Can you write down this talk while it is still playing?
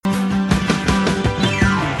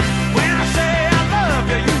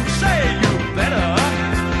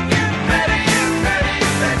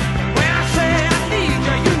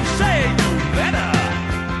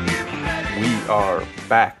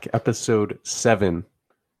back. Episode 7,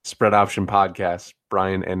 Spread Option Podcast.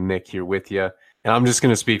 Brian and Nick here with you. And I'm just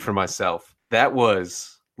going to speak for myself. That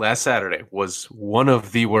was, last Saturday, was one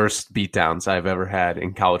of the worst beatdowns I've ever had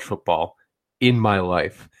in college football in my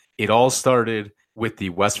life. It all started with the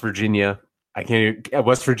West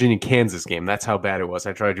Virginia-Kansas game. That's how bad it was.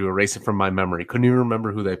 I tried to erase it from my memory. Couldn't even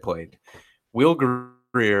remember who they played. Will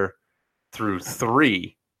Grier threw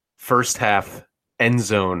 3 first-half end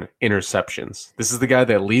zone interceptions. This is the guy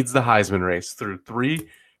that leads the Heisman race through 3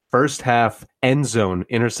 first-half end zone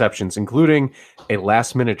interceptions, including a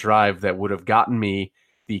last-minute drive that would have gotten me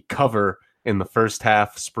the cover in the first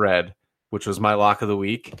half spread, which was my lock of the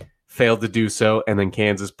week. Failed to do so, and then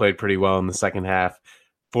Kansas played pretty well in the second half,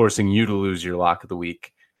 forcing you to lose your lock of the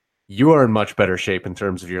week. You are in much better shape in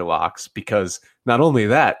terms of your locks because not only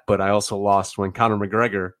that, but I also lost when Conor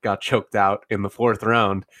McGregor got choked out in the 4th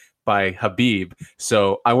round by Habib.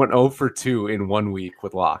 So I went 0 for 2 in 1 week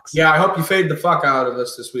with locks. Yeah, I hope you fade the fuck out of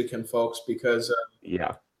this weekend, folks, because who'd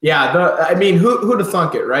have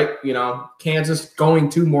thunk it, right? You know, Kansas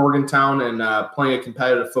going to Morgantown and playing a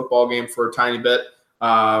competitive football game for a tiny bit.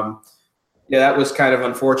 That was kind of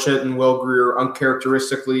unfortunate, and Will Grier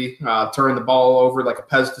uncharacteristically turned the ball over like a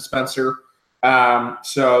Pez dispenser.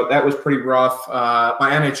 So that was pretty rough.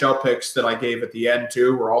 My NHL picks that I gave at the end,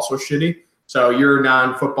 too, were also shitty. So your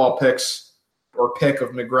non-football picks or pick of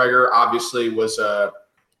McGregor obviously was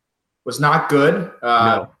not good.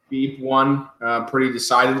 No. Beep won pretty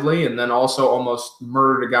decidedly, and then also almost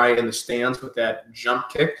murdered a guy in the stands with that jump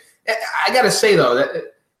kick. I got to say, though,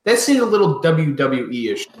 that seemed a little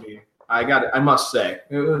WWE-ish to me. I must say.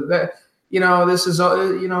 This is,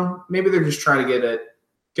 maybe they're just trying to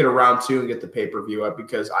get around to and get the pay-per-view up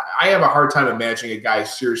because I have a hard time imagining a guy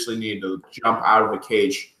seriously needing to jump out of a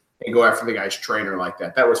cage and go after the guy's trainer like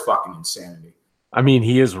that. That was fucking insanity. I mean,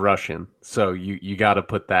 he is Russian, so you got to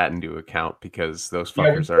put that into account because those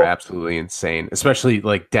fuckers are absolutely insane, especially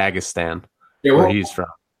like Dagestan, where he's from.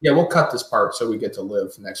 Yeah, we'll cut this part so we get to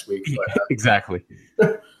live next week. But, exactly.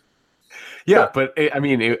 Yeah, but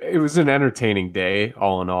it was an entertaining day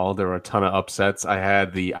all in all. There were a ton of upsets. I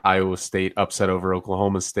had the Iowa State upset over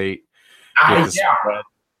Oklahoma State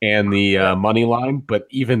and the money line, but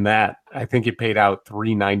even that, I think it paid out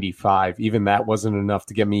 $3.95. Even that wasn't enough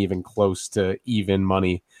to get me even close to even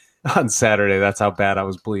money on Saturday. That's how bad I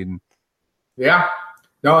was bleeding. Yeah.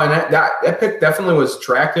 No, and that pick definitely was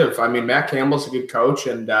attractive. I mean, Matt Campbell's a good coach,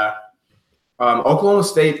 and Oklahoma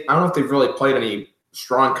State, I don't know if they've really played any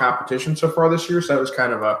strong competition so far this year, so that was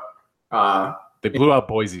kind of they blew out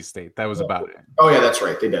Boise State. That was about it. Oh, yeah, that's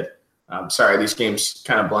right. They did. Sorry, these games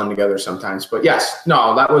kind of blend together sometimes. But, yes,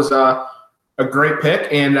 no, that was a great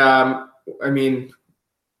pick. And, I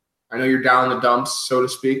know you're down in the dumps, so to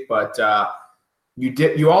speak, but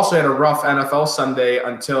you also had a rough NFL Sunday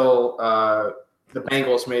until the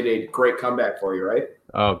Bengals made a great comeback for you, right?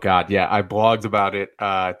 Oh, God, yeah. I blogged about it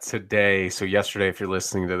today. So yesterday, if you're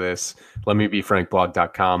listening to this,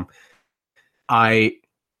 letmebefrankblog.com. I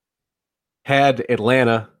had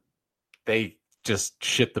Atlanta. They just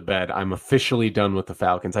shit the bed. I'm officially done with the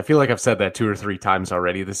Falcons. I feel like I've said that 2 or 3 times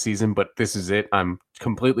already this season, but this is it. I'm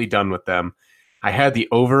completely done with them. I had the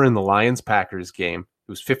over in the Lions-Packers game.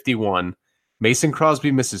 It was 51. Mason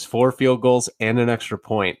Crosby misses 4 field goals and an extra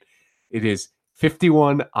point. It is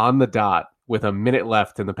 51 on the dot with a minute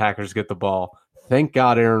left, and the Packers get the ball. Thank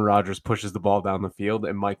God Aaron Rodgers pushes the ball down the field,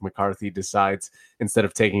 and Mike McCarthy decides, instead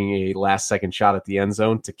of taking a last-second shot at the end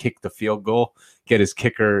zone, to kick the field goal, get his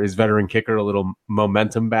veteran kicker, a little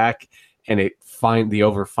momentum back, and the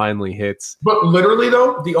over finally hits. But literally,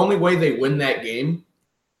 though, the only way they win that game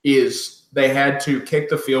is they had to kick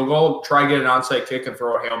the field goal, try to get an onside kick, and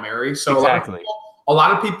throw a Hail Mary. So exactly. A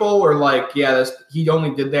lot of people were like, he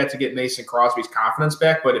only did that to get Mason Crosby's confidence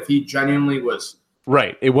back, but if he genuinely was –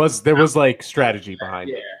 right. There was like strategy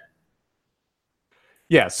behind it.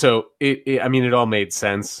 Yeah, so it all made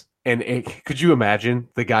sense. And could you imagine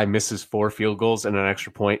the guy misses 4 field goals and an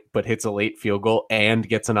extra point, but hits a late field goal and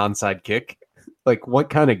gets an onside kick? Like,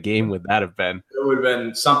 what kind of game would that have been? It would have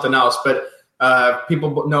been something else. But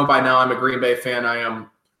people know by now I'm a Green Bay fan. I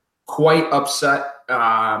am quite upset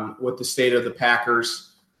with the state of the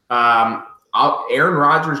Packers. Aaron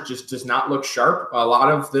Rodgers just does not look sharp. A lot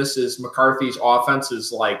of this is McCarthy's offense is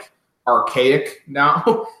like archaic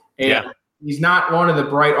now. And he's not one of the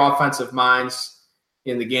bright offensive minds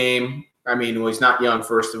in the game. I mean, well, he's not young,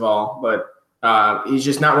 first of all, but he's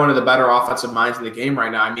just not one of the better offensive minds in the game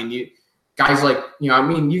right now. I mean, guys like,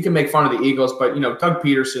 you can make fun of the Eagles, but, Doug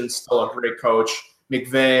Peterson's still a great coach.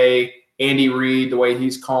 McVay, Andy Reid, the way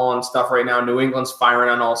he's calling stuff right now. New England's firing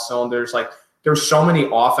on all cylinders. Like, there's so many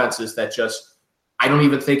offenses that just I don't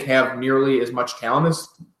even think have nearly as much talent as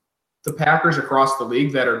the Packers across the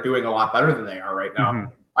league that are doing a lot better than they are right now.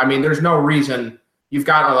 Mm-hmm. I mean, there's no reason. You've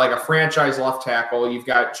got like a franchise left tackle. You've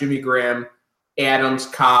got Jimmy Graham, Adams,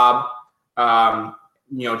 Cobb,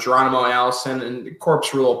 Geronimo Allison, and the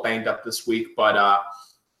Corp's a little banged up this week, but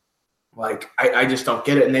I just don't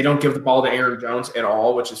get it. And they don't give the ball to Aaron Jones at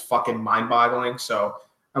all, which is fucking mind-boggling. So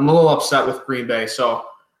I'm a little upset with Green Bay. So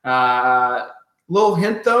little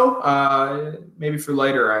hint though, maybe for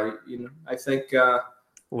later. I think a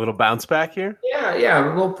little bounce back here. Yeah,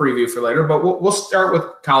 a little preview for later. But we'll start with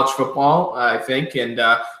college football, I think. And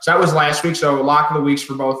so that was last week. So lock of the weeks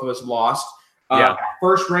for both of us lost.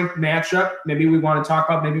 First ranked matchup. Maybe we want to talk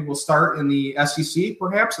about. Maybe we'll start in the SEC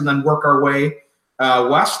perhaps, and then work our way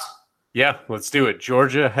west. Yeah, let's do it.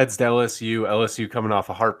 Georgia heads to LSU. LSU coming off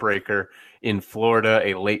a heartbreaker in Florida.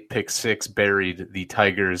 A late pick six buried the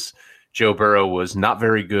Tigers. Joe Burrow was not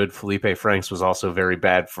very good. Felipe Franks was also very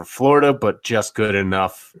bad for Florida, but just good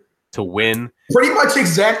enough to win. Pretty much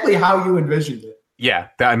exactly how you envisioned it. Yeah,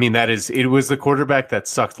 it was the quarterback that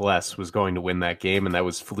sucked less was going to win that game, and that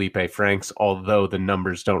was Felipe Franks, although the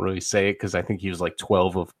numbers don't really say it because I think he was like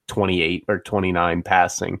 12 of 28 or 29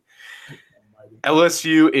 passing.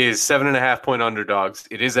 LSU is 7.5-point underdogs.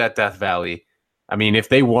 It is at Death Valley. I mean, if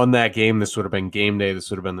they won that game, this would have been game day. This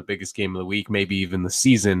would have been the biggest game of the week, maybe even the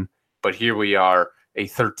season. But here we are, a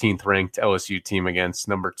 13th ranked LSU team against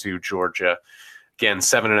number 2 Georgia. Again,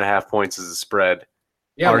 7.5 points is the spread.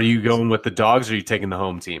 Yeah, are you going with the dogs or are you taking the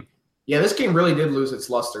home team? Yeah, this game really did lose its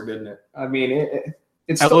luster, didn't it? I mean,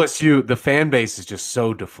 it's LSU, the fan base is just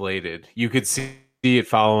so deflated. You could see it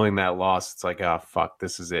following that loss. It's like, oh, fuck,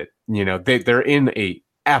 this is it. They're in a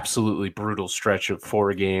absolutely brutal stretch of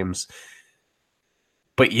 4 games.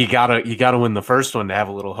 But you gotta win the first one to have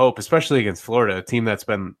a little hope, especially against Florida, a team that's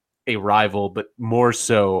been a rival, but more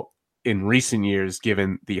so in recent years,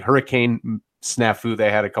 given the hurricane snafu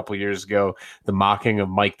they had a couple years ago, the mocking of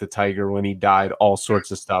Mike the Tiger when he died, all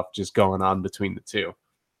sorts of stuff just going on between the two.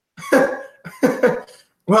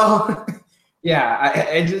 Well, yeah,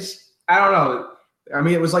 I don't know. I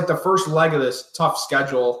mean, it was like the first leg of this tough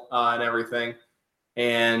schedule and everything.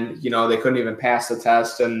 And, they couldn't even pass the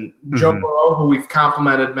test. And Joe Burrow, who we've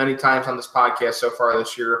complimented many times on this podcast so far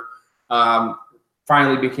this year,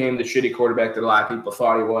 finally became the shitty quarterback that a lot of people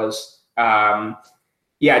thought he was.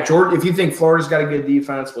 Georgia, if you think Florida's got a good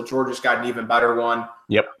defense, well, Georgia's got an even better one.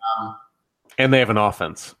 Yep. And they have an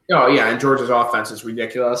offense. Oh, yeah, and Georgia's offense is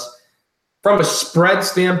ridiculous. From a spread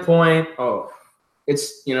standpoint,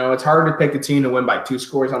 it's hard to pick a team to win by 2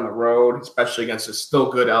 scores on the road, especially against a still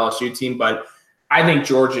good LSU team. But I think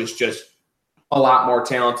Georgia's just a lot more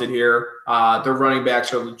talented here. Their running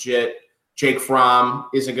backs are legit. Jake Fromm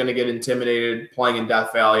isn't going to get intimidated playing in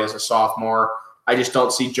Death Valley as a sophomore. I just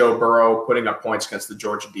don't see Joe Burrow putting up points against the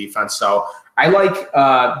Georgia defense. So I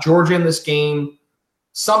like Georgia in this game,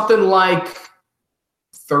 something like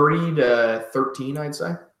 30-13, I'd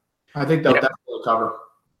say. I think they'll definitely cover.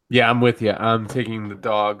 Yeah, I'm with you. I'm taking the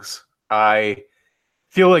dogs. I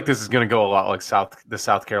feel like this is going to go a lot like the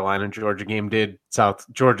South Carolina Georgia game did.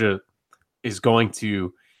 Georgia is going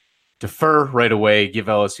to defer right away, give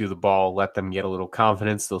LSU the ball, let them get a little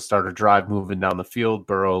confidence. They'll start a drive moving down the field.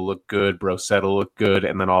 Burrow look good, Brissett will look good,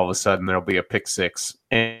 and then all of a sudden there'll be a pick six,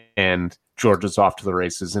 and Georgia's off to the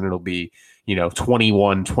races, and it'll be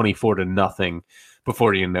 21-24-0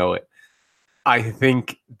 before you know it. I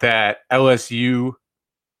think that LSU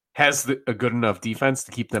has a good enough defense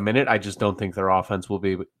to keep them in it. I just don't think their offense will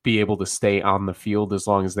be able to stay on the field as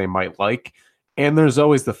long as they might like. And there's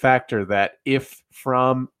always the factor that if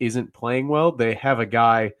Fromm isn't playing well, they have a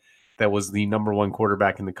guy that was the number 1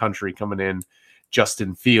 quarterback in the country coming in,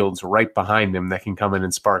 Justin Fields, right behind him that can come in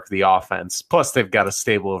and spark the offense. Plus, they've got a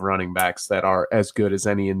stable of running backs that are as good as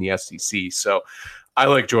any in the SEC. So I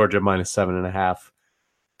like Georgia minus 7.5.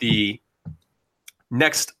 The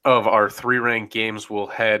next of our 3 ranked games will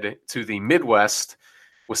head to the Midwest.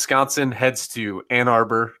 Wisconsin heads to Ann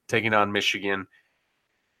Arbor, taking on Michigan.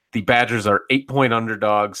 The Badgers are 8-point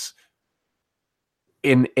underdogs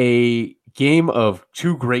in a game of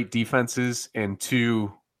 2 great defenses and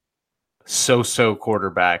 2 so-so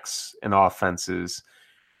quarterbacks and offenses.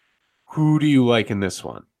 Who do you like in this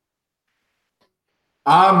one?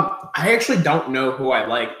 I actually don't know who I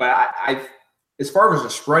like, but I as far as the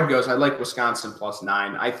spread goes, I like Wisconsin +9.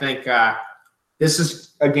 I think this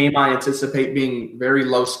is a game I anticipate being very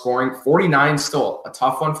low scoring. 49 is still a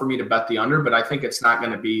tough one for me to bet the under, but I think it's not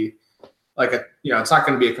going to be it's not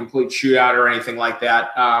going to be a complete shootout or anything like that.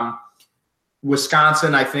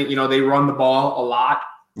 Wisconsin, I think, they run the ball a lot.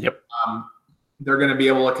 Yep. They're going to be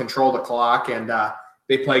able to control the clock. And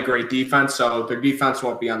they play great defense, so their defense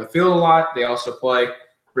won't be on the field a lot. They also play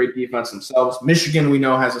great defense themselves. Michigan, we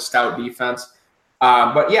know, has a stout defense.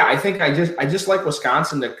 But yeah, I think I just like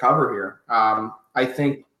Wisconsin to cover here. I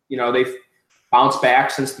think they've bounced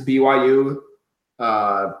back since the BYU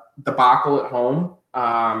debacle at home,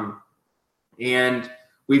 and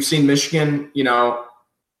we've seen Michigan,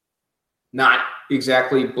 not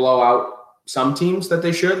exactly blow out some teams that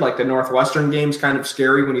they should. Like the Northwestern game's kind of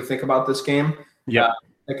scary when you think about this game. Yeah,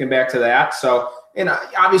 thinking back to that. So, and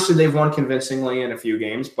obviously they've won convincingly in a few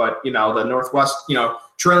games, but the Northwest,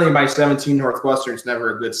 trailing by 17 Northwestern is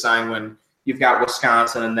never a good sign when you've got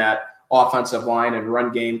Wisconsin and that offensive line and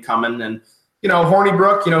run game coming. And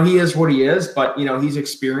Hornibrook, he is what he is, but he's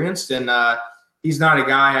experienced and he's not a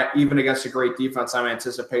guy even against a great defense I'm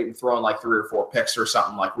anticipating throwing like 3 or 4 picks or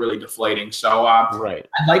something like really deflating. So right.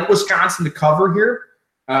 I'd like Wisconsin to cover here.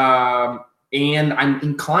 And I'm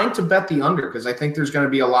inclined to bet the under because I think there's going to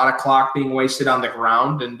be a lot of clock being wasted on the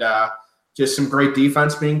ground and just some great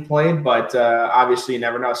defense being played. But obviously, you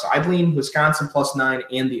never know. So I'd lean Wisconsin +9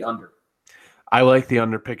 and the under. I like the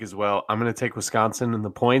under pick as well. I'm going to take Wisconsin in the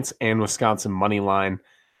points and Wisconsin money line.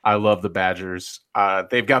 I love the Badgers.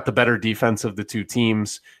 They've got the better defense of the two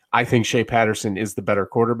teams. I think Shea Patterson is the better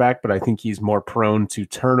quarterback, but I think he's more prone to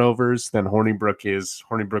turnovers than Hornibrook is.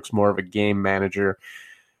 Hornibrook's more of a game manager.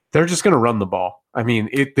 They're just going to run the ball. I mean,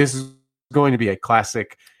 this is going to be a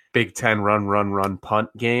classic Big Ten run, punt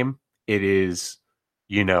game. It is,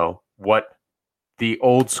 what the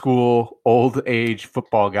old school, old age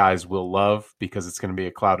football guys will love because it's going to be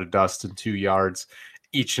a cloud of dust and 2 yards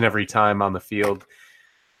each and every time on the field.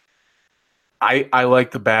 I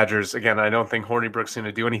like the Badgers. Again, I don't think Hornibrook's going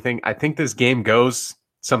to do anything. I think this game goes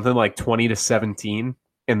something like 20-17.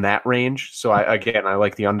 In that range. So I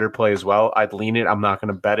like the underplay as well. I'd lean it. I'm not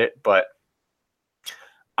going to bet it, but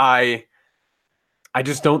I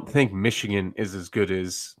just don't think Michigan is as good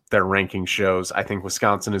as their ranking shows. I think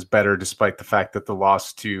Wisconsin is better despite the fact that the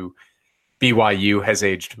loss to BYU has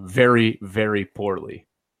aged very, very poorly.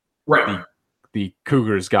 Right. The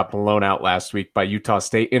Cougars got blown out last week by Utah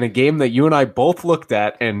State in a game that you and I both looked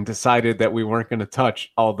at and decided that we weren't going to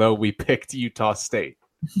touch, although we picked Utah State.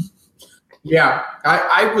 Yeah,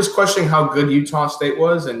 I was questioning how good Utah State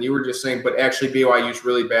was, and you were just saying, but actually BYU's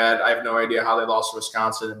really bad. I have no idea how they lost to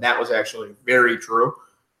Wisconsin, and that was actually very true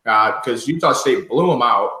because Utah State blew them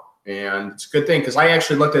out, and it's a good thing because I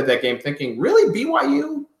actually looked at that game thinking, really,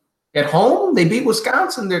 BYU at home? They beat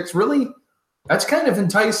Wisconsin? That's kind of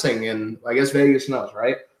enticing, and I guess Vegas knows,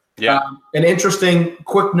 right? Yeah. An interesting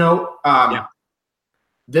quick note.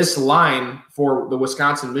 This line for the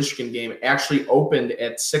Wisconsin-Michigan game actually opened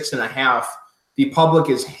at 6.5. The public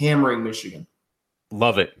is hammering Michigan.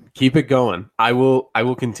 Love it. Keep it going. I will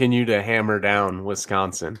continue to hammer down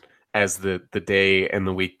Wisconsin as the day and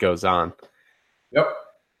the week goes on. Yep.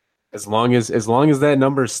 As long as that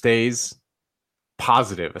number stays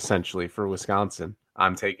positive, essentially, for Wisconsin,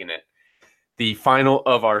 I'm taking it. The final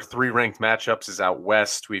of our 3 ranked matchups is out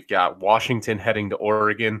west. We've got Washington heading to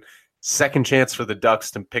Oregon. Second chance for the Ducks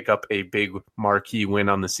to pick up a big marquee win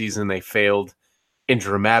on the season. They failed in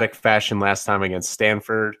dramatic fashion last time against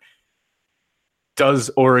Stanford. Does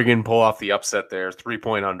Oregon pull off the upset there?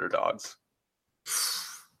 3-point underdogs.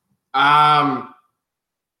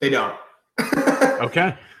 They don't.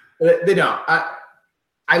 Okay. They don't.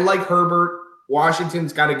 I like Herbert.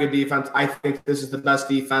 Washington's got a good defense. I think this is the best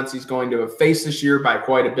defense he's going to have faced this year by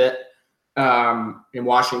quite a bit in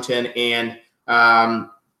Washington. And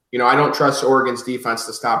I don't trust Oregon's defense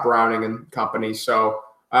to stop Browning and company. So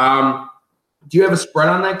do you have a spread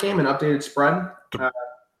on that game, an updated spread?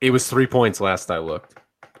 It was 3 points last I looked.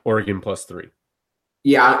 Oregon +3.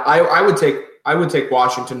 Yeah, I would take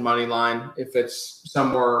Washington money line if it's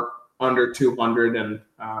somewhere under 200, and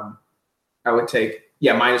I would take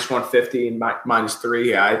 -150 and -3.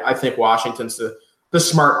 Yeah, I think Washington's the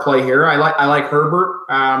smart play here. I like Herbert,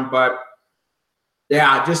 but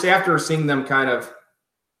yeah, just after seeing them kind of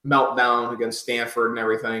melt down against Stanford and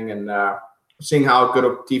everything, and seeing how good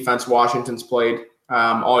a defense Washington's played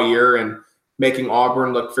all year, and making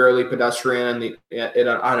Auburn look fairly pedestrian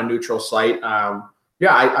on a neutral site.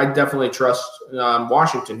 I definitely trust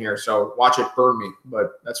Washington here. So watch it burn me,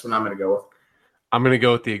 but that's what I'm going to go with. I'm going to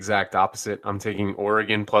go with the exact opposite. I'm taking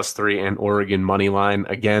Oregon +3 and Oregon money line.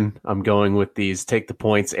 Again, I'm going with these take the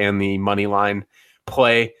points and the money line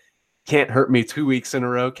play. Can't hurt me 2 weeks in a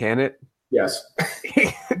row, can it? Yes.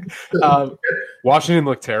 Washington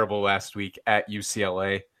looked terrible last week at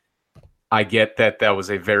UCLA. I get that was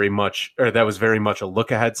very much a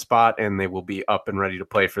look ahead spot, and they will be up and ready to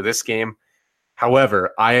play for this game.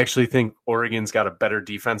 However, I actually think Oregon's got a better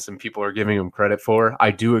defense than people are giving them credit for. I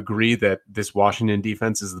do agree that this Washington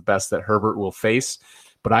defense is the best that Herbert will face,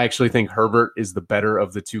 but I actually think Herbert is the better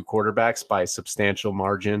of the two quarterbacks by a substantial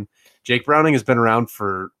margin. Jake Browning has been around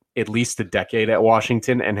for at least a decade at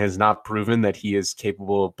Washington and has not proven that he is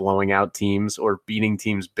capable of blowing out teams or beating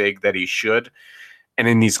teams big that he should. And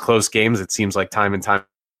in these close games, it seems like time and time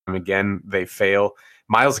again, they fail.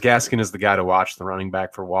 Myles Gaskin is the guy to watch, the running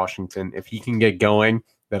back for Washington. If he can get going,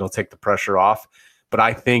 that'll take the pressure off. But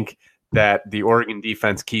I think that the Oregon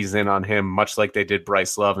defense keys in on him, much like they did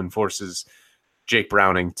Bryce Love, and forces Jake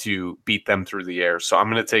Browning to beat them through the air. So I'm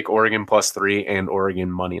going to take Oregon +3 and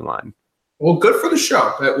Oregon money line. Well, good for the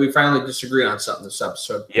show that we finally disagreed on something this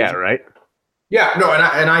episode. Yeah, right? Yeah, no,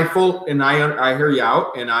 I hear you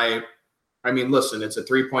out, and I mean, listen, it's a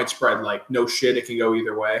 3-point spread. Like, no shit, it can go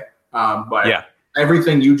either way. But yeah.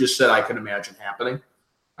 Everything you just said, I could imagine happening.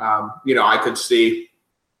 I could see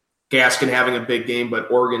Gaskin having a big game,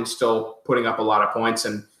 but Oregon still putting up a lot of points,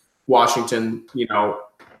 and Washington,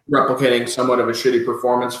 replicating somewhat of a shitty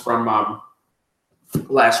performance from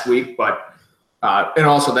last week. But and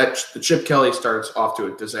also that the Chip Kelly starts off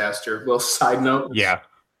to a disaster. Little side note, yeah,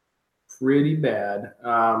 pretty bad.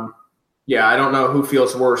 I don't know who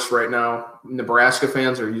feels worse right now, Nebraska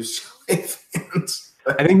fans or UCLA fans.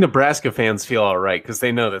 I think Nebraska fans feel all right because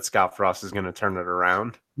they know that Scott Frost is going to turn it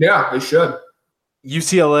around. Yeah, they should.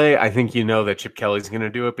 UCLA, I think that Chip Kelly's going to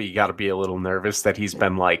do it, but you got to be a little nervous that he's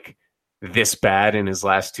been like this bad in his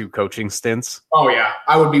last 2 coaching stints. Oh, yeah.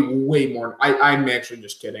 I would be way more. I'm actually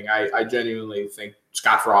just kidding. I genuinely think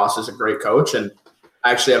Scott Frost is a great coach, and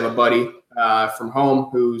I actually have a buddy from home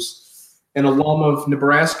who's an alum of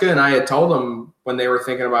Nebraska, and I had told him when they were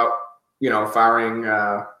thinking about, firing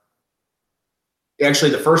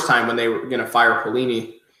actually the first time when they were going to fire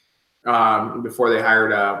Pelini before they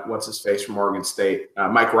hired what's-his-face from Oregon State,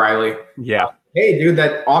 Mike Riley. Yeah. Hey, dude,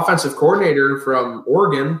 that offensive coordinator from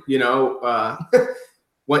Oregon,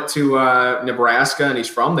 went to Nebraska, and he's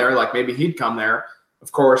from there. Like, maybe he'd come there.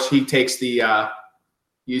 Of course, he takes the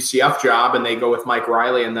UCF job, and they go with Mike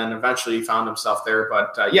Riley, and then eventually he found himself there.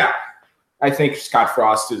 But, I think Scott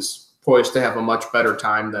Frost is poised to have a much better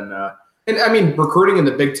time than and, I mean, recruiting in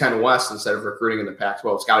the Big Ten West instead of recruiting in the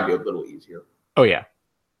Pac-12, it's got to be a little easier. Oh, yeah.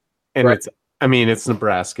 And right. It's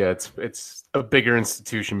Nebraska. It's a bigger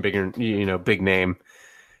institution, bigger, big name.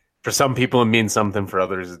 For some people, it means something. For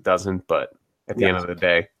others, it doesn't. But at the end of the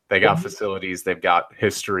day, they got facilities. They've got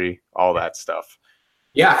history, all that stuff.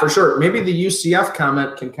 Yeah, for sure. Maybe the UCF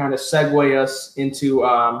comment can kind of segue us into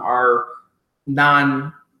our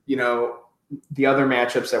the other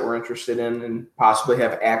matchups that we're interested in and possibly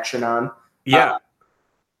have action on. Yeah.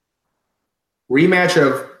 Rematch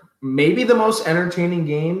of maybe the most entertaining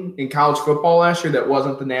game in college football last year that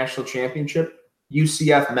wasn't the national championship,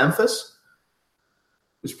 UCF Memphis.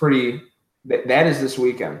 It was that is this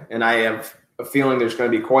weekend. And I have a feeling there's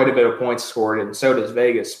going to be quite a bit of points scored, and so does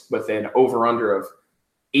Vegas with an over-under of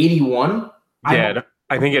 81. Yeah,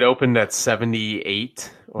 I think it opened at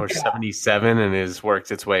 78 or 77 and has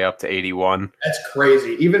worked its way up to 81. That's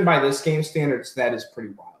crazy. Even by this game standards, that is pretty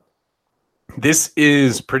wild. This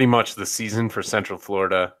is pretty much the season for Central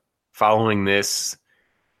Florida. Following this,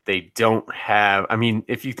 they don't have – I mean,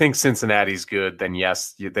 if you think Cincinnati's good, then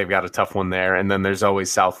yes, they've got a tough one there. And then there's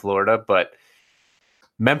always South Florida. But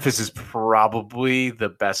Memphis is probably the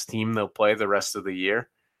best team they'll play the rest of the year.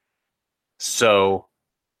 So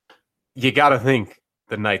you got to think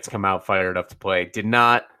the Knights come out fired up to play. Did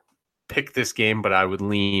not pick this game, but I would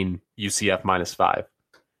lean UCF -5.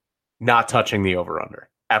 Not touching the over-under.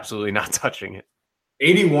 Absolutely not touching it.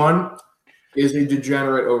 81 is a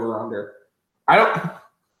degenerate over-under. I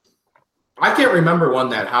can't remember one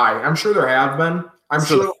that high. I'm sure there have been. I'm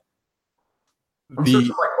sure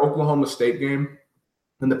like Oklahoma State game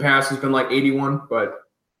in the past has been like 81, but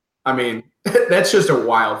I mean, that's just a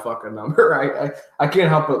wild fucking number. I can't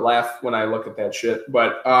help but laugh when I look at that shit.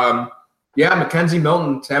 But Mackenzie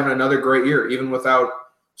Milton's having another great year, even without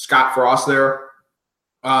Scott Frost there.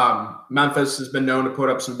 Memphis has been known to put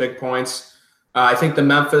up some big points. I think the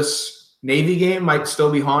Memphis Navy game might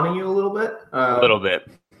still be haunting you a little bit. A little bit.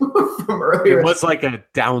 From earlier. It was like a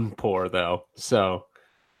downpour, though. So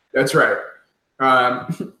that's right.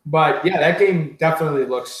 But yeah, that game definitely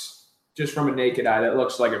looks, just from a naked eye, that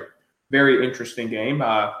looks like a very interesting game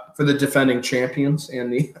for the defending champions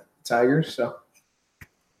and the Tigers. So,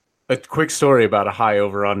 a quick story about a high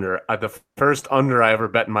over/under. The first under I ever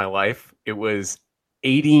bet in my life, it was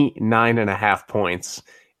 89.5 points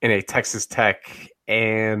in a Texas Tech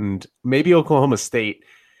and maybe Oklahoma State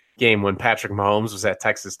game when Patrick Mahomes was at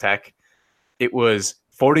Texas Tech. It was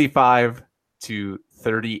 45 to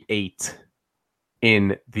 38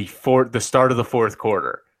 in the start of the fourth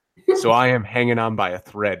quarter. So I am hanging on by a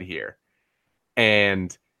thread here.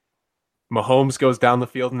 And Mahomes goes down the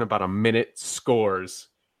field in about a minute, scores,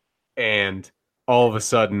 and all of a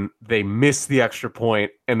sudden they miss the extra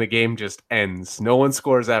point and the game just ends. No one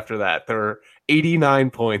scores after that. There are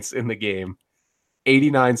 89 points in the game.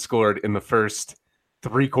 89 scored in the first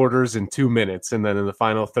 3 quarters and 2 minutes, and then in the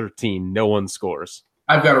final 13, no one scores.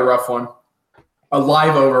 I've got a rough one. A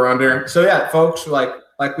live over-under. So, yeah, folks, like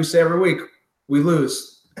we say every week, we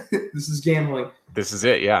lose. This is gambling. This is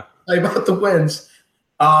it, yeah. About the wins.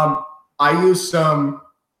 I use some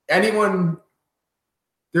 – anyone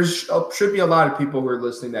 – there should be a lot of people who are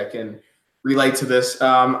listening that can relate to this.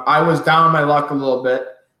 I was down on my luck a little bit.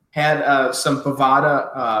 Had some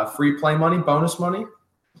Bovada free play money, bonus money.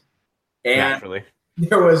 And naturally,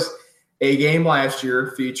 there was a game last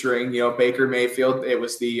year featuring, Baker Mayfield. It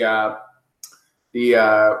was is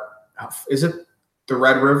it the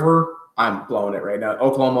Red River? I'm blowing it right now.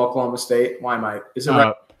 Oklahoma State. Why am I? Is it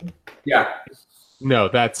right? Yeah. No,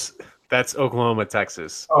 that's Oklahoma,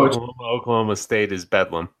 Texas. Oh, Oklahoma State is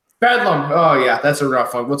Bedlam. Bedlam. Oh, yeah, that's a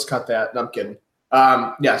rough one. Let's cut that. No, I'm kidding.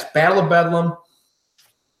 Yes, Battle of Bedlam.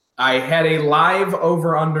 I had a live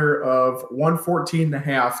over-under of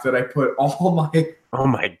 114.5 that I put all my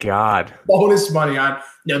bonus money on.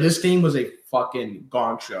 This game was a fucking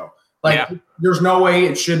gong show. There's no way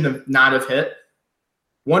it shouldn't have not have hit.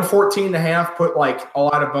 114.5, put a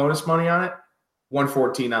lot of bonus money on it.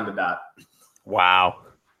 114 on the dot. Wow.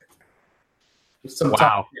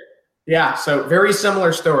 Yeah, so very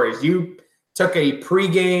similar stories. You took a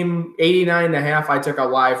pregame 89.5. I took a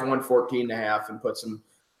live 114.5 and put some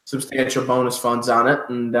substantial bonus funds on it.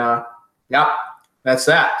 And, that's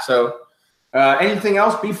that. So anything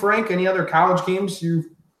else, B. Frank? Any other college games?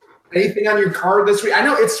 Anything on your card this week? I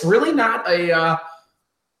know it's really not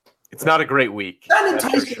it's not a great week. Not an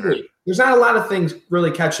enticing week. There's not a lot of things really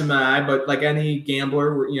catching my eye, but like any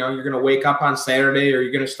gambler, you're going to wake up on Saturday or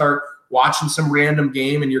you're going to start watching some random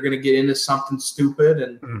game and you're going to get into something stupid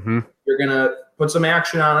and you're going to put some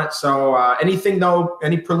action on it. So anything, though,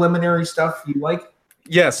 any preliminary stuff you like?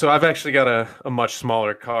 Yeah, so I've actually got a much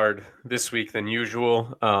smaller card this week than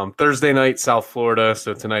usual. Thursday night, South Florida.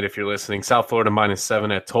 So tonight, if you're listening, South Florida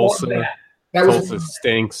 -7 at Tulsa. Tulsa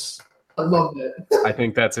stinks. I love it. I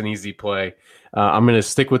think that's an easy play. I'm going to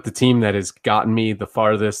stick with the team that has gotten me the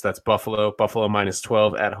farthest. That's Buffalo. Buffalo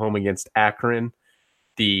 -12 at home against Akron.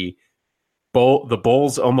 The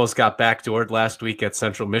Bulls almost got backdoored last week at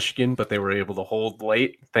Central Michigan, but they were able to hold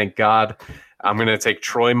late. Thank God. I'm going to take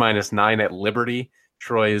Troy -9 at Liberty.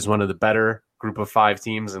 Troy is one of the better group of 5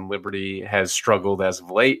 teams, and Liberty has struggled as of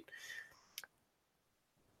late.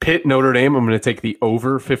 Pitt, Notre Dame, I'm going to take the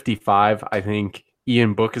over 55. I think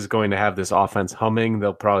Ian Book is going to have this offense humming.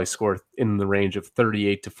 They'll probably score in the range of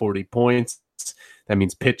 38 to 40 points. That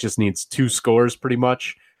means Pitt just needs 2 scores pretty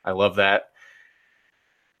much. I love that.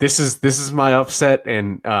 This is my upset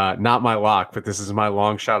and not my lock, but this is my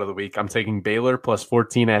long shot of the week. I'm taking Baylor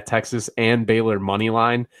 +14 at Texas and Baylor money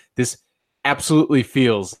line. This absolutely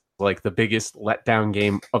feels like the biggest letdown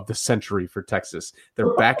game of the century for Texas.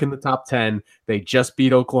 They're back in the top 10. They just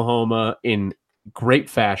beat Oklahoma in great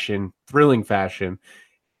fashion, thrilling fashion.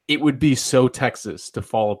 It would be so Texas to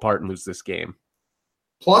fall apart and lose this game.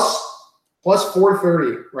 Plus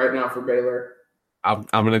 430 right now for Baylor. I'm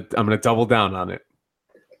gonna double down on it.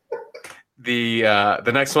 The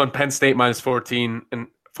next one, Penn State -14 and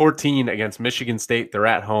 14 against Michigan State. They're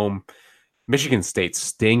at home. Michigan State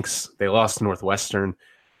stinks. They lost to Northwestern.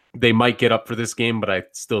 They might get up for this game, but I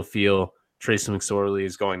still feel Tracy McSorley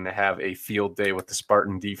is going to have a field day with the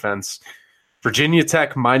Spartan defense. Virginia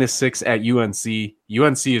Tech -6 at UNC.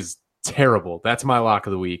 UNC is terrible. That's my lock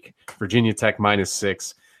of the week. Virginia Tech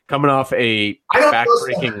 -6. Coming off a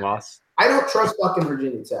backbreaking loss. I don't trust fucking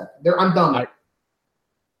Virginia Tech. I'm done.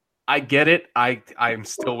 I get it. I'm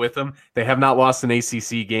still with them. They have not lost an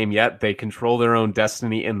ACC game yet. They control their own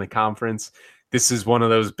destiny in the conference. This is one of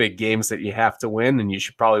those big games that you have to win, and you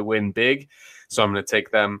should probably win big. So I'm going to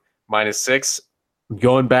take them -6.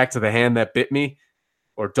 Going back to the hand that bit me,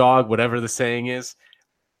 or dog, whatever the saying is.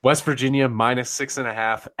 West Virginia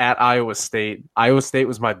 -6.5 at Iowa State. Iowa State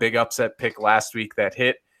was my big upset pick last week that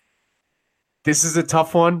hit. This is a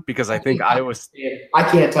tough one because I think Iowa State. I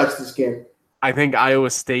can't touch this game. I think Iowa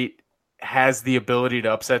State has the ability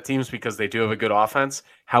to upset teams because they do have a good offense.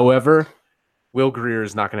 However, Will Grier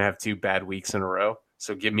is not going to have 2 bad weeks in a row.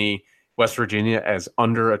 So give me West Virginia as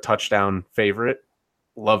under a touchdown favorite.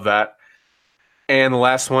 Love that. And the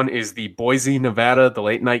last one is the Boise, Nevada, the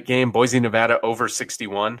late night game. Boise, Nevada over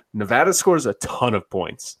 61. Nevada scores a ton of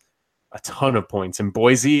points. a ton of points. And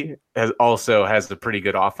Boise also has a pretty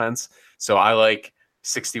good offense. So I like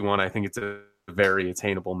 61. I think it's a very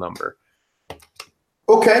attainable number.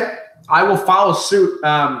 Okay. I will follow suit.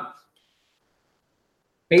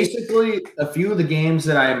 Basically, a few of the games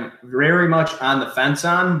that I'm very much on the fence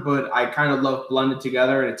on, but I kind of love blended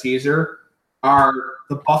together in a teaser, are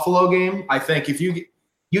the Buffalo game. I think if you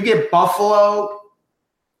get Buffalo,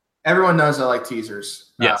 everyone knows I like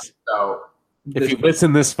teasers. Yes. If you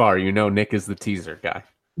listen this far, you know Nick is the teaser guy.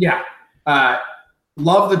 Yeah.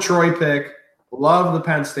 Love the Troy pick. Love the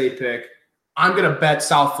Penn State pick. I'm going to bet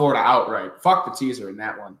South Florida outright. Fuck the teaser in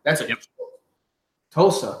that one. That's a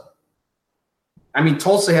Tulsa. I mean,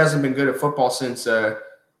 Tulsa hasn't been good at football since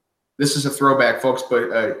this is a throwback, folks,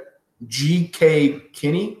 but G.K.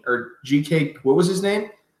 Kinney or G.K. What was his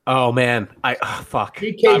name? Oh, man. Fuck.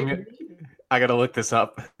 I got to look this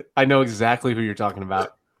up. I know exactly who you're talking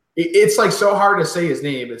about. It's like so hard to say his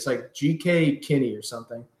name. It's like G.K. Kinney or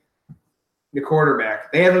something. The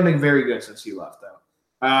quarterback. They haven't been very good since he left, though.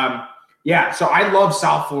 Yeah, so I love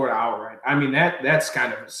South Florida outright. I mean, that's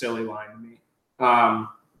kind of a silly line to me.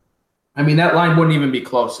 I mean, that line wouldn't even be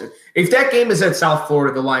close. If that game is at South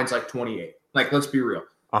Florida, the line's like 28. Like, let's be real.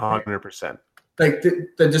 100%. Like,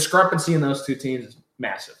 the discrepancy in those two teams is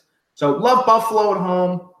massive. So, love Buffalo at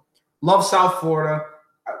home. Love South Florida.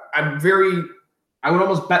 I would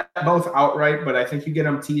almost bet both outright, but I think you get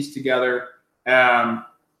them teased together.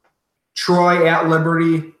 Troy at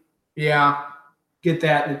Liberty. Yeah, get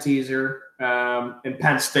that in the teaser. And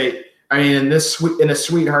Penn State. I mean, in a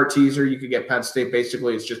sweetheart teaser, you could get Penn State.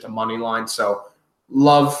 Basically, it's just a money line. So,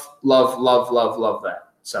 love that.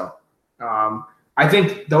 So, I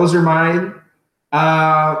think those are mine.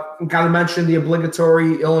 Got to mention the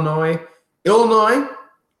obligatory Illinois. Illinois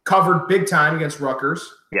covered big time against Rutgers.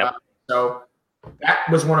 Yeah. So that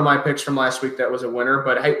was one of my picks from last week. That was a winner.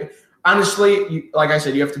 But honestly, like I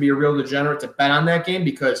said, you have to be a real degenerate to bet on that game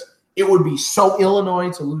because it would be so Illinois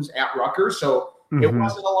to lose at Rutgers. So it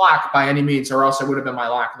wasn't a lock by any means, or else it would have been my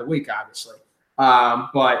lock of the week, obviously.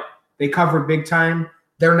 But they covered big time.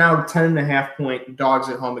 They're now 10.5-point dogs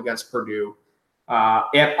at home against Purdue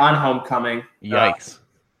on homecoming. Yikes.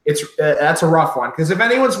 That's a rough one because if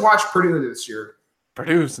anyone's watched Purdue this year,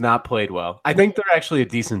 Purdue's not played well. I think they're actually a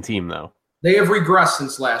decent team, though. They have regressed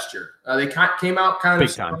since last year. They came out kind of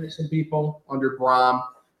surprising some people under Brom.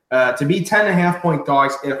 To be 10.5-point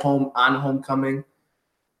dogs at home on homecoming.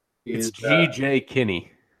 It's G.J.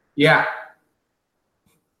 Kinney. Yeah.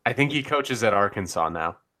 I think he coaches at Arkansas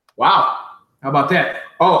now. Wow. How about that?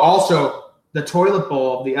 Oh, also, the toilet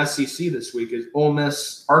bowl of the SEC this week is Ole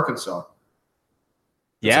Miss, Arkansas.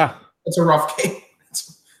 Yeah. It's a rough game.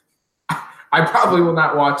 I probably will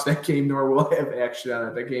not watch that game, nor will I have action on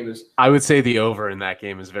it. That game is. I would say the over in that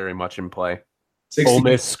game is very much in play. Ole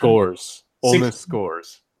Miss scores. Ole Miss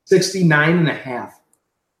scores. 69.5.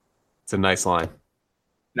 It's a nice line.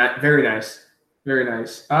 Not very nice. Very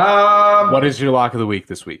nice. What is your lock of the week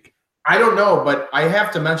this week? I don't know, but I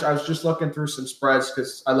have to mention I was just looking through some spreads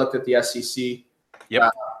because I looked at the SEC.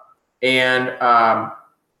 Yep. And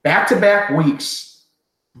back-to-back weeks,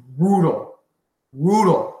 brutal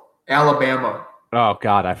Alabama. Oh,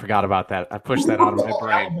 God, I forgot about that. I pushed that out of my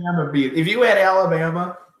brain. Alabama beat. If you had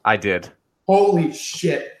Alabama. I did. Holy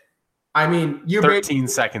shit. I mean, you're 13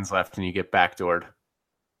 seconds left and you get backdoored.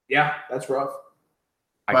 Yeah, that's rough.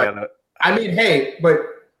 I mean, hey, but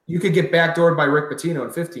you could get backdoored by Rick Pitino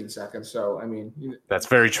in 15 seconds. So, I mean. That's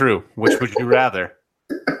very true. Which would you rather?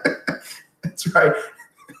 That's right.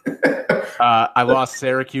 I lost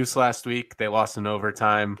Syracuse last week. They lost in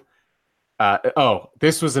overtime.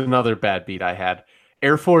 This was another bad beat I had.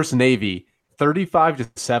 Air Force Navy,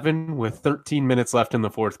 35-7 with 13 minutes left in the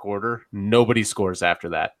fourth quarter. Nobody scores after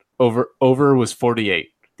that. Over was 48.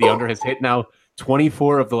 The under has hit now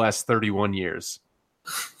 24 of the last 31 years.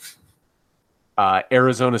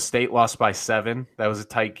 Arizona State lost by 7. That was a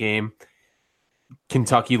tight game.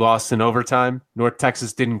 Kentucky lost in overtime. North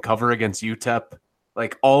Texas didn't cover against UTEP.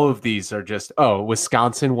 Like all of these are just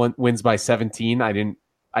Wisconsin wins by 17. I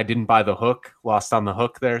didn't buy the hook. Lost on the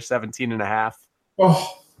hook there, 17.5.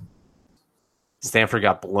 Oh. Stanford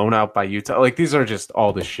got blown out by Utah. Like these are just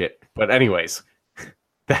all the shit. But anyways,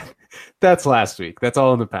 that's last week. That's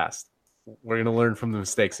all in the past. We're gonna learn from the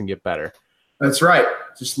mistakes and get better. That's right.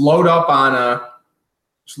 Just load up,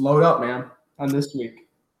 man, on this week.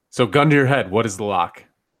 So gun to your head, what is the lock?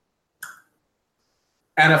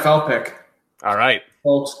 NFL pick. All right.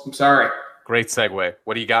 Folks, I'm sorry. Great segue.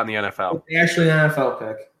 What do you got in the NFL? It's actually an NFL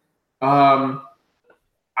pick.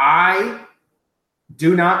 I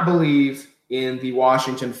do not believe in the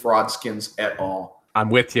Washington Fraudskins at all. I'm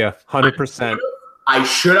with you, 100%. I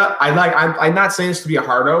should have. I'm not saying this to be a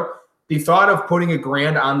hardo. The thought of putting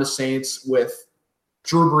 $1,000 on the Saints with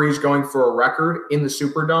Drew Brees going for a record in the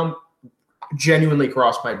Superdome genuinely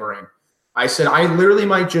crossed my brain. I said I literally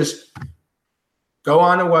might just go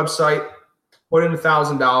on a website, put in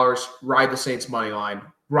 $1,000, ride the Saints money line,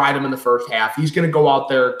 ride him in the first half. He's going to go out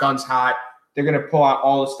there, guns hot. They're going to pull out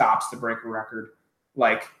all the stops to break a record.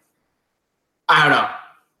 Like, I don't know.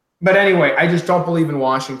 But anyway, I just don't believe in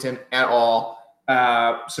Washington at all.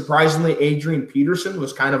 Surprisingly, Adrian Peterson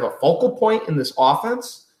was kind of a focal point in this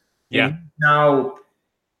offense. Yeah. And now,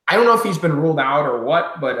 I don't know if he's been ruled out or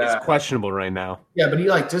what, but it's questionable right now. Yeah, but he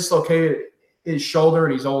dislocated his shoulder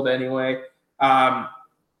and he's old anyway.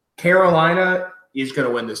 Carolina is going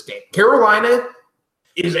to win this game. Carolina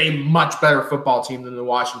is a much better football team than the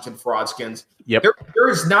Washington Fraudskins. Yep. There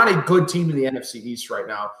is not a good team in the NFC East right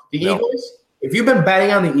now. The Eagles, if you've been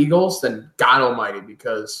betting on the Eagles, then God almighty,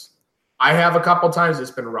 because I have a couple times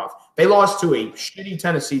it's been rough. They lost to a shitty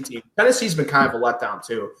Tennessee team. Tennessee's been kind of a letdown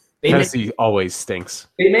too. Tennessee always stinks.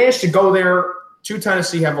 They managed to go there to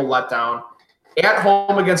Tennessee, have a letdown. At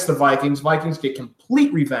home against the Vikings. Vikings get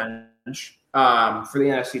complete revenge for the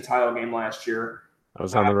NFC title game last year. I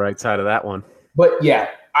was on the right side of that one. But, yeah,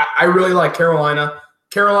 I really like Carolina.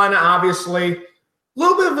 Carolina, obviously, a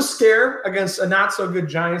little bit of a scare against a not-so-good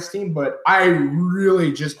Giants team, but I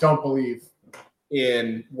really just don't believe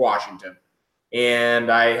in Washington.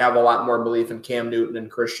 And I have a lot more belief in Cam Newton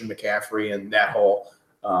and Christian McCaffrey and that whole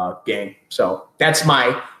game. So that's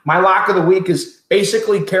my lock of the week is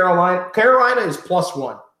basically Carolina. Carolina is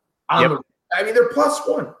 +1. They're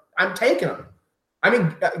 +1. I'm taking them. I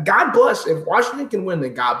mean, God bless. If Washington can win,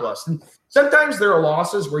 then God bless. And sometimes there are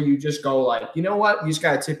losses where you just go like, you know what? You just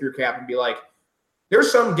got to tip your cap and be like,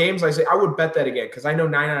 there's some games I say I would bet that again because I know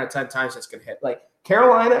 9 out of 10 times it's going to hit. Like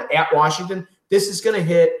Carolina at Washington, this is going to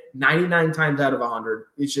hit 99 times out of 100.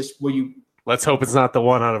 It's just Let's hope it's not the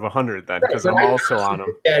 1 out of 100 then, because I'm also on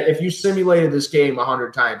them. If you simulated this game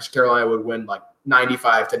 100 times, Carolina would win like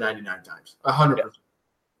 95 to 99 times, 100%. Yeah.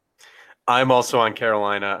 I'm also on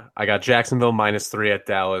Carolina. I got Jacksonville -3 at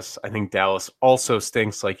Dallas. I think Dallas also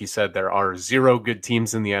stinks. Like you said, there are 0 good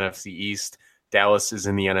teams in the NFC East. Dallas is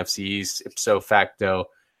in the NFC East. Ipso facto,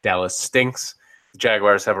 Dallas stinks. The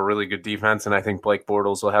Jaguars have a really good defense, and I think Blake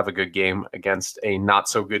Bortles will have a good game against a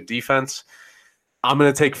not-so-good defense. I'm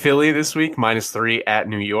going to take Philly this week, -3 at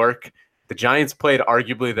New York. The Giants played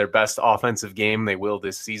arguably their best offensive game they will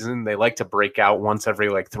this season. They like to break out once every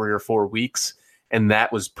 3 or 4 weeks, and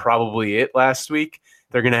that was probably it last week.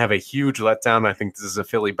 They're going to have a huge letdown. I think this is a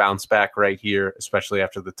Philly bounce back right here, especially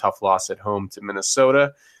after the tough loss at home to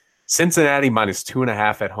Minnesota. Cincinnati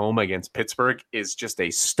 -2.5 at home against Pittsburgh is just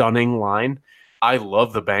a stunning line. I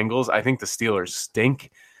love the Bengals. I think the Steelers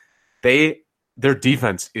stink. Their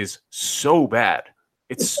defense is so bad.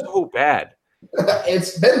 It's so bad.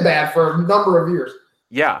 It's been bad for a number of years.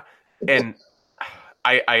 Yeah. And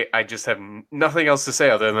I just have nothing else to say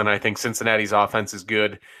other than I think Cincinnati's offense is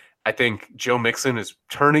good. I think Joe Mixon is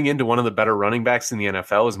turning into one of the better running backs in the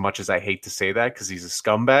NFL, as much as I hate to say that because he's a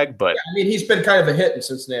scumbag. But yeah, he's been kind of a hit in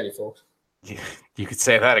Cincinnati, folks. You could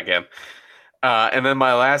say that again. And then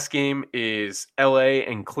my last game is LA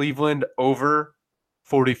and Cleveland over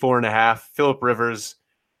 44.5. Phillip Rivers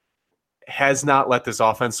has not let this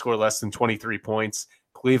offense score less than 23 points.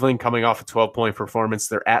 Cleveland coming off a 12-point performance.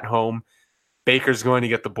 They're at home. Baker's going to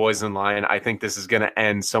get the boys in line. I think this is going to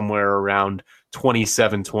end somewhere around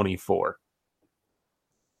 27-24.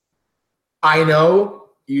 I know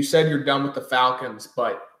you said you're done with the Falcons,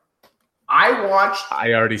 but I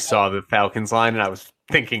already saw the Falcons line, and I was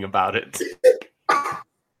thinking about it. I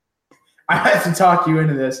have to talk you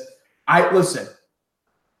into this. Listen.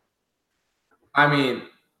 I mean,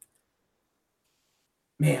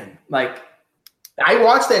 man, I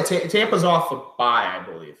watched that. Tampa's off a bye, I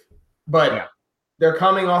believe. But they're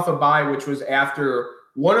coming off a bye, which was after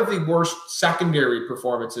one of the worst secondary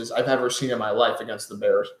performances I've ever seen in my life against the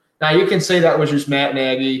Bears. Now, you can say that was just Matt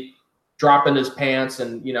Nagy dropping his pants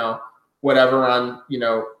and, whatever on,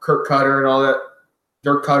 Kirk Cutter and all that.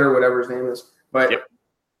 Dirk Cutter, whatever his name is. But,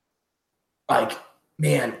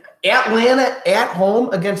 man, Atlanta at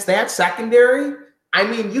home against that secondary, I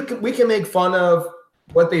mean, we can make fun of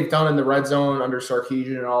what they've done in the red zone under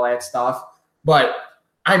Sarkisian and all that stuff. But,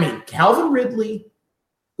 I mean, Calvin Ridley,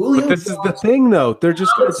 Julio But this is the thing, though. They're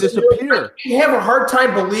just going to disappear. I have a hard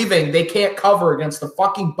time believing they can't cover against the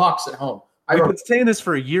fucking Bucs at home. We've been saying this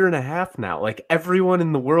for a year and a half now. Everyone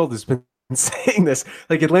in the world has been saying this.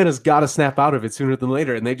 Atlanta's got to snap out of it sooner than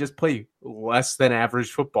later, and they just play less than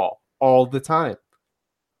average football all the time.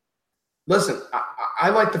 Listen, I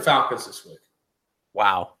like the Falcons this week.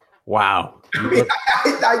 Wow. Wow.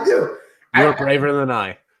 I do. You're braver than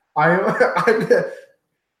I.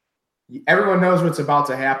 Everyone knows what's about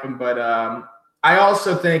to happen, but I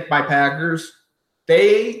also think my Packers,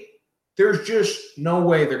 there's just no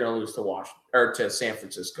way they're going to lose to Washington or to San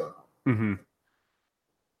Francisco. Mm-hmm.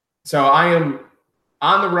 So I am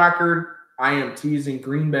on the record. I am teasing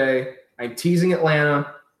Green Bay. I'm teasing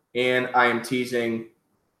Atlanta, and I am teasing.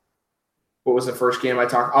 What was the first game I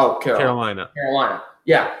talked? Oh, Carolina. Carolina.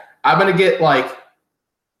 Yeah, I'm going to get like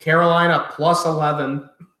Carolina plus 11,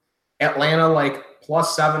 Atlanta like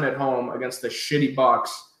plus 7 at home against the shitty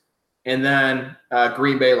Bucks, and then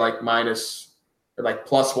Green Bay like minus or like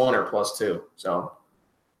plus 1 or plus 2. So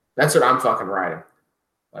that's what I'm fucking riding.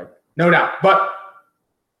 Like, no doubt. But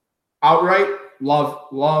outright, love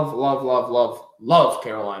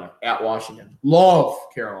Carolina at Washington. Love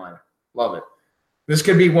Carolina. Love it. This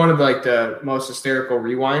could be one of like the most hysterical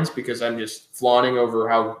rewinds because I'm just flaunting over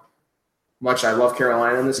how much I love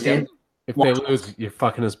Carolina in this game. If they lose, you're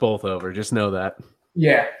fucking us both over. Just know that.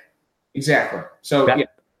 Yeah, exactly. So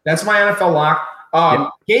that's my NFL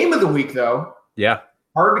lock. Game of the week, though. Yeah.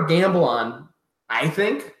 Hard to gamble on, I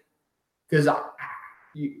think, because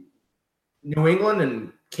New England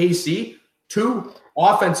and KC, two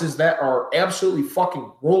offenses that are absolutely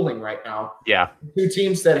fucking rolling right now. Yeah. Two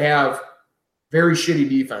teams that have very shitty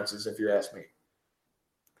defenses, if you ask me.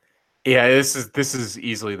 Yeah, this is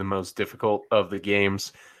easily the most difficult of the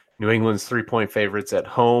games. New England's 3-point favorites at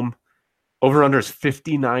home. Over-under is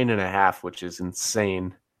 59.5, which is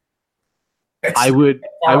insane. I would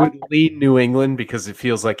lean New England because it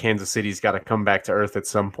feels like Kansas City's got to come back to earth at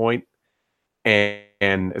some point.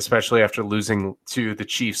 And especially after losing to the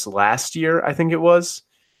Chiefs last year, I think it was.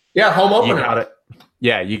 Yeah, home opener.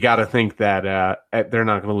 You got to think that they're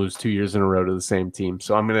not going to lose 2 years in a row to the same team.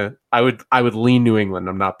 So I would lean New England.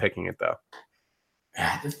 I'm not picking it though.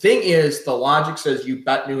 The thing is, the logic says you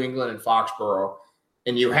bet New England and Foxborough,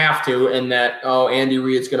 and you have to, and that Andy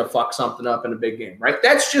Reid's going to fuck something up in a big game, right?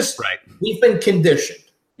 That's just right. We've been conditioned.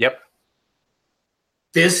 Yep.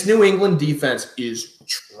 This New England defense is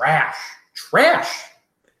trash.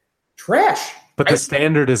 But the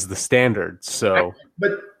standard is the standard. So,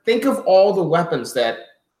 but think of all the weapons that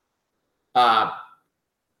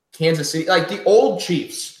Kansas City, like the old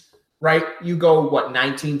Chiefs, right? You go,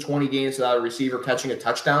 19, 20 games without a receiver catching a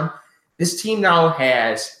touchdown. This team now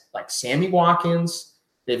has like Sammy Watkins.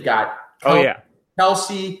 They've got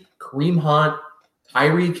Kelsey, Kareem Hunt,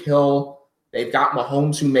 Tyreek Hill. They've got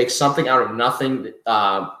Mahomes who makes something out of nothing.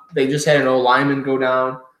 They just had an old lineman go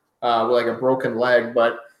down with like a broken leg.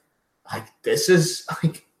 But like this is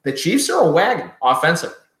like the Chiefs are a wagon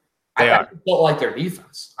offensive. I don't like their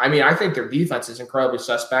defense. I mean, I think their defense is incredibly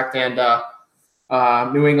suspect. And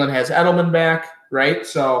New England has Edelman back, right?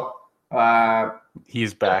 So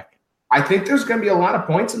he's back. I think there's going to be a lot of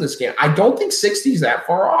points in this game. I don't think 60 is that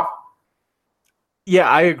far off. Yeah,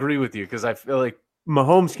 I agree with you because I feel like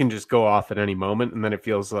Mahomes can just go off at any moment, and then it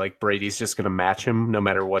feels like Brady's just going to match him no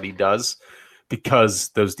matter what he does because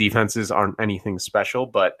those defenses aren't anything special.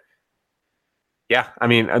 But yeah, I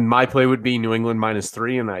mean, and my play would be New England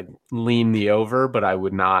 -3, and I'd lean the over, but I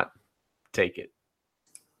would not take it.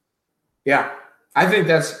 Yeah, I think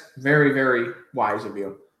that's very, very wise of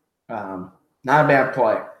you. Not a bad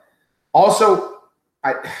play. Also,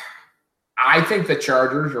 I think the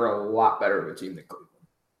Chargers are a lot better of a team than Cleveland.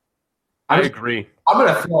 I agree. I'm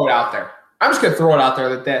going to throw it out there. I'm just going to throw it out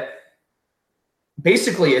there that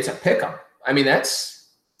basically it's a pick-em. I mean, it's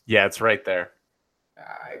right there.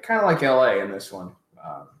 Kind of like LA in this one.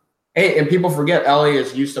 Hey, and people forget LA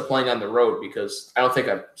is used to playing on the road because I don't think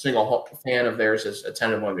a single fan of theirs has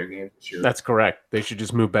attended one of their games this year. That's correct. They should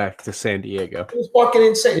just move back to San Diego. It was fucking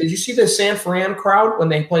insane. Did you see the San Fran crowd when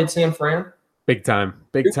they played San Fran? Big time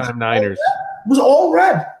Niners. It was all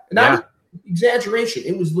red. Not exaggeration.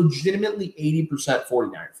 It was legitimately 80%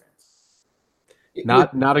 49er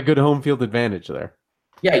fans. Not a good home field advantage there.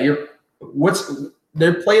 Yeah,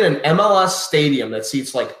 they're playing an MLS stadium that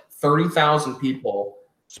seats like 30,000 people.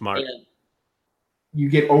 Smart. And you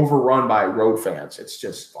get overrun by road fans. It's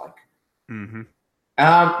just like,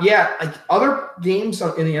 like other games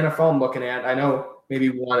in the NFL I'm looking at. I know maybe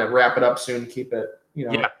we want to wrap it up soon. Keep it,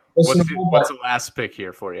 Yeah. What's the last pick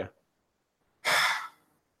here for you?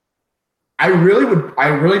 I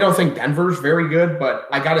really don't think Denver's very good, but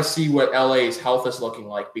I got to see what LA's health is looking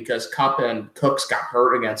like because Kupp and Cooks got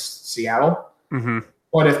hurt against Seattle. Mm-hmm.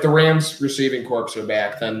 But if the Rams receiving corps are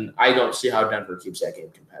back, then I don't see how Denver keeps that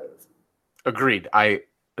game competitive. Agreed.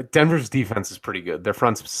 Denver's defense is pretty good. Their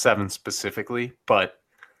front seven specifically, but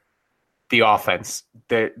the offense,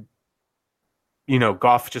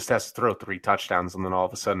 Goff just has to throw 3 touchdowns, and then all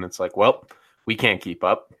of a sudden it's like, well, we can't keep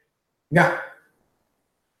up. Yeah.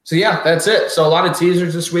 So, yeah, that's it. So, a lot of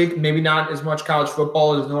teasers this week. Maybe not as much college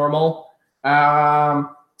football as normal.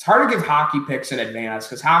 It's hard to give hockey picks in advance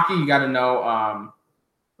because hockey, you got to know. A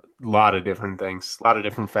lot of different things, a lot of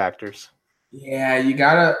different factors. Yeah, you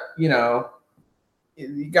gotta know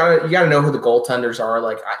who the goaltenders are.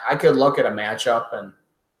 Like, I could look at a matchup and,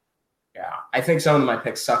 yeah, I think some of my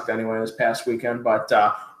picks sucked anyway this past weekend. But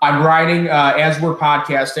I'm riding as we're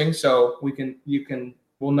podcasting, so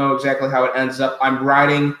we'll know exactly how it ends up. I'm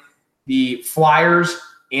riding the Flyers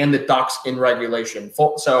and the Ducks in regulation.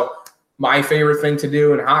 So my favorite thing to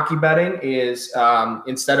do in hockey betting is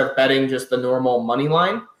instead of betting just the normal money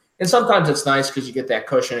line, and sometimes it's nice because you get that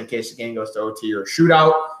cushion in case the game goes to OT or a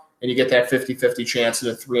shootout, and you get that 50-50 chance in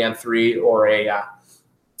a 3-on-3 or a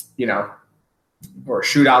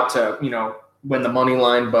shootout to win the money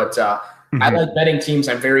line. But I like betting teams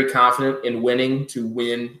I'm very confident in winning to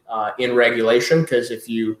win in regulation, because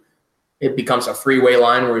it becomes a three-way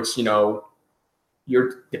line where it's the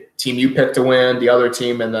team you pick to win, the other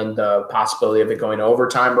team, and then the possibility of it going to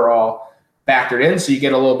overtime are all factored in, so you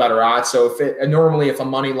get a little better odds. So normally if a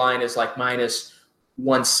money line is like minus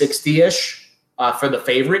 160-ish for the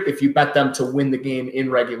favorite, if you bet them to win the game in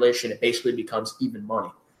regulation, it basically becomes even money.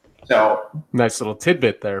 So nice little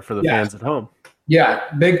tidbit there for the fans at home. Yeah,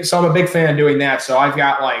 so I'm a big fan of doing that. So I've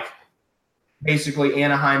got basically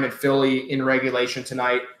Anaheim and Philly in regulation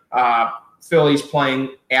tonight. Philly's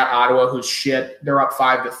playing at Ottawa, who's shit. They're up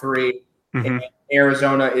 5-3. And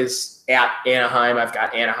Arizona is at Anaheim. I've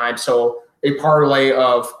got Anaheim. So a parlay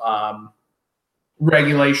of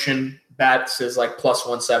regulation bets is like plus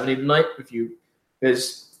 170 tonight.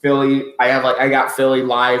 Is Philly, I got Philly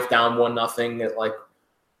live down 1-0 at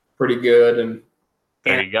pretty good, and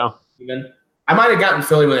there you go. Even I might have gotten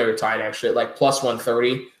Philly when they were tied actually at plus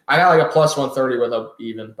 130. I got a plus 130 with a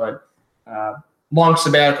even, but long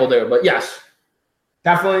sabbatical there. But yes,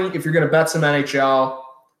 definitely if you're going to bet some NHL,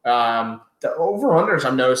 the over-unders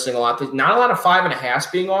I'm noticing a lot. There's not a lot of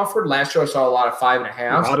 5.5s being offered. Last year I saw a lot of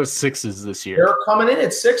 5.5s. A lot of 6s this year. They're coming in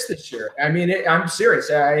at 6 this year. I mean, I'm serious.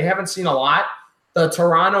 I haven't seen a lot. The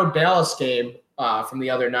Toronto-Dallas game from the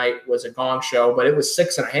other night was a gong show, but it was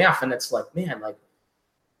 6.5, and it's like, man,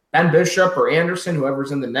 Ben Bishop or Anderson,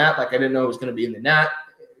 whoever's in the net, I didn't know who was going to be in the net,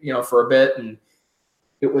 for a bit, and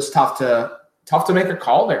it was tough to make a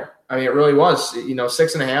call there. I mean, it really was.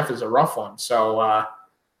 6.5 is a rough one. So,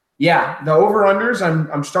 yeah, the over-unders,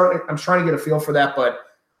 I'm trying to get a feel for that, but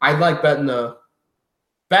I like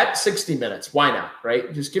bet 60 minutes. Why not,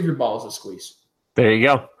 right? Just give your balls a squeeze. There you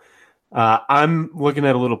go. I'm looking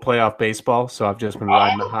at a little playoff baseball, so I've just been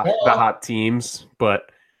riding the hot teams,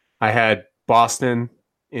 but I had Boston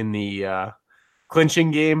in the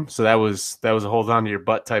clinching game, so that was a hold on to your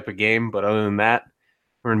butt type of game. But other than that,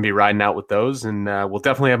 we're going to be riding out with those, and we'll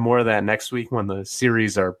definitely have more of that next week when the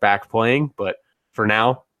series are back playing. But for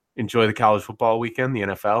now, enjoy the college football weekend, the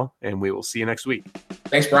NFL, and we will see you next week.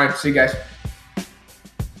 Thanks, Brian. See you guys.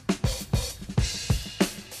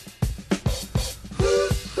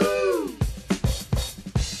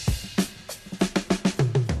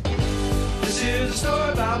 This is a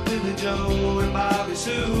story about Billy Joe and Bobby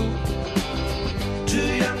Sue,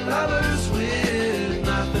 two young lovers with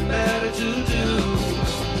nothing better to do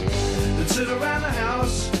than sit around the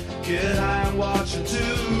house, get high and watch a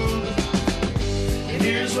tube. And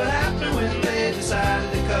here's what happened when they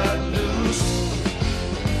decided to cut loose.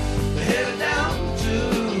 They headed down to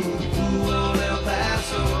old El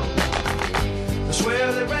Paso. I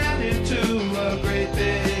swear they ran into a great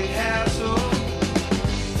big hassle.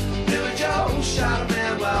 Billy Joe shot a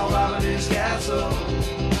man while robbing his castle.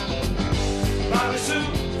 Bobby Sue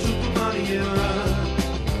took the money and run.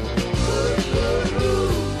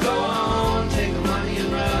 Go on, take the money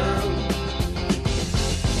and run.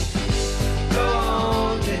 Go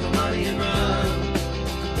on, take the money and run.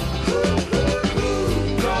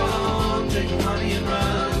 Go on, take the money and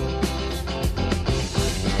run.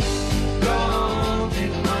 Go on,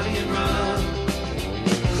 take the money and run.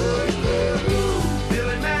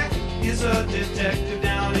 Billy Mack is a detective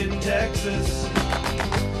down in Texas.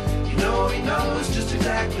 He knows just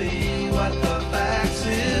exactly what the facts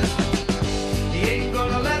is.